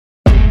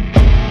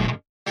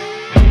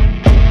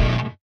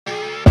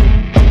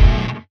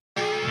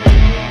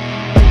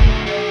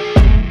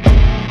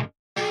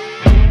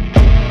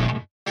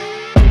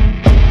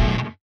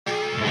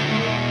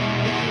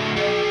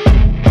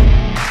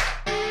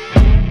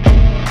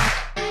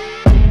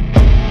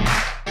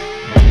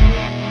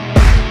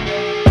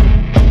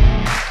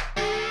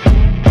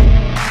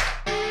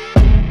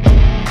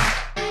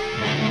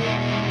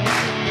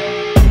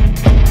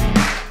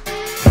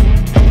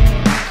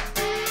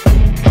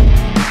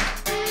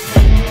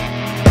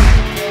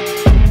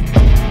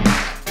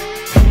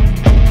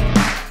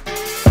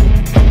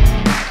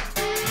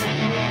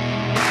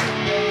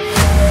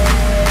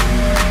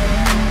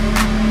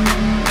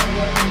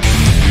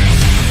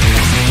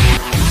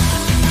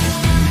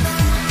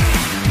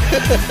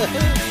Okay,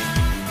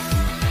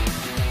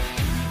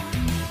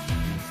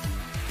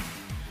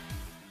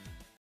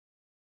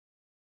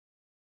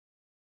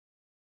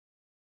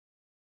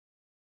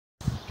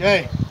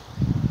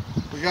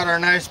 we got our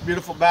nice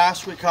beautiful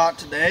bass we caught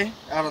today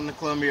out on the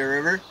Columbia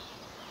River,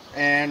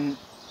 and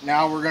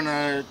now we're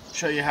gonna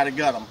show you how to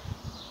gut them.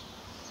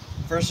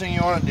 First thing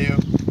you want to do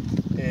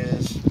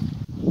is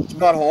it's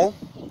butthole.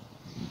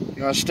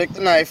 You want to stick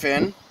the knife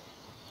in,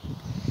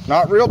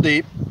 not real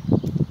deep,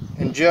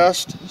 and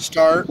just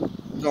start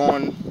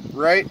going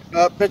right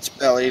up its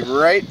belly,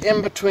 right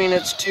in between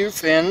its two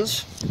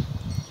fins.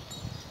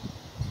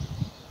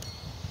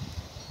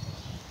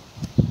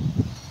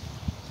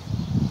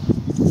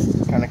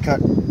 Kind of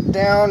cut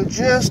down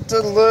just a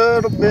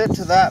little bit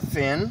to that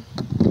fin.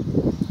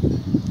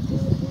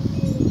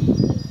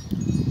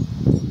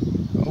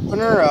 Open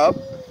her up.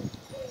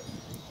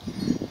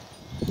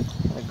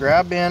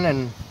 Grab in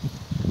and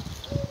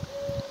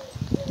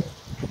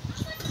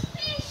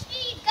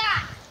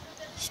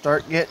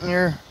start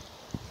getting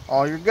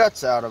all your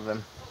guts out of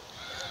him.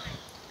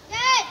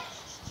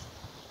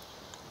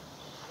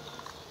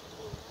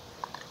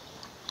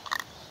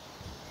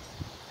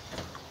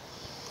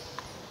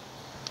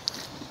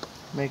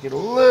 Make it a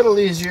little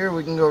easier.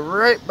 We can go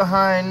right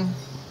behind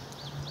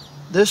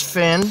this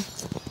fin.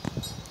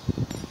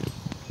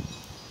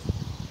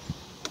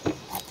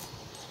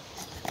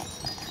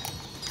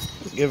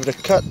 Give it a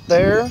cut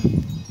there.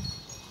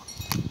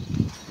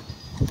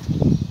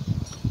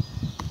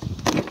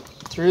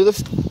 Through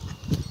the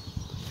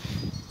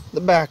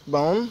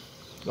backbone.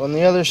 Go on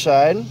the other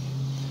side.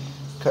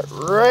 Cut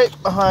right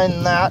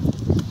behind that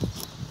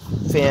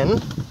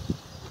fin.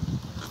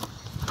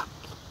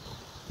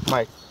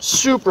 My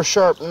super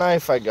sharp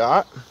knife I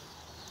got.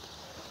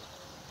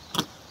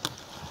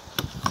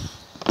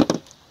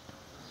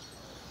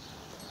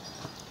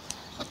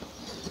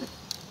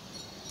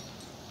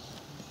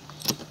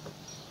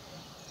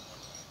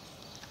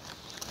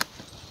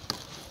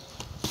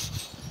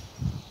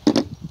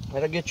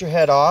 That'll get your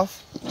head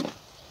off.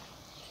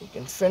 You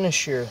can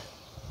finish your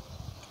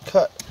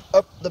cut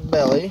up the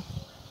belly.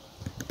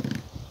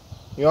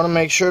 You want to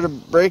make sure to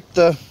break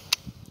the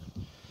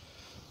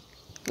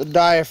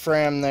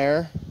diaphragm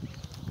there.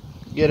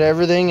 Get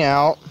everything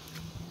out.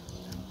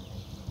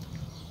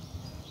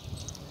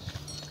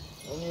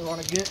 Then you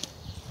want to get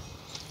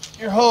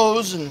your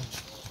hose and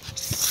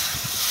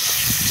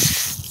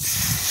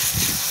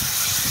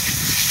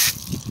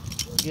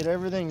get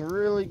everything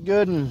really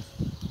good and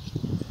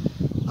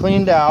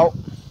cleaned out.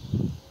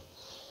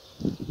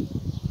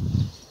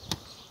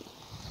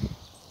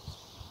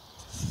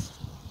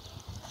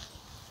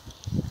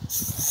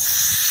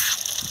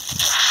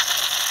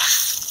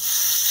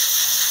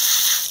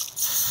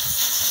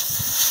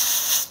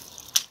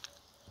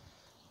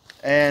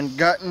 And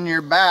gutting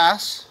your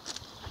bass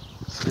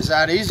is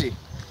that easy.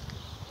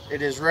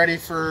 It is ready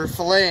for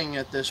filleting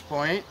at this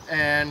point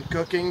and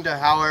cooking to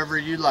however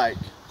you like.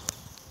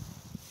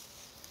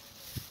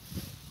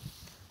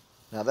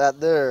 Now that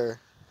there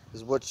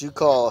is what you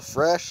call a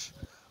fresh,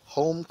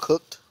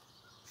 home-cooked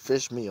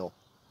fish meal.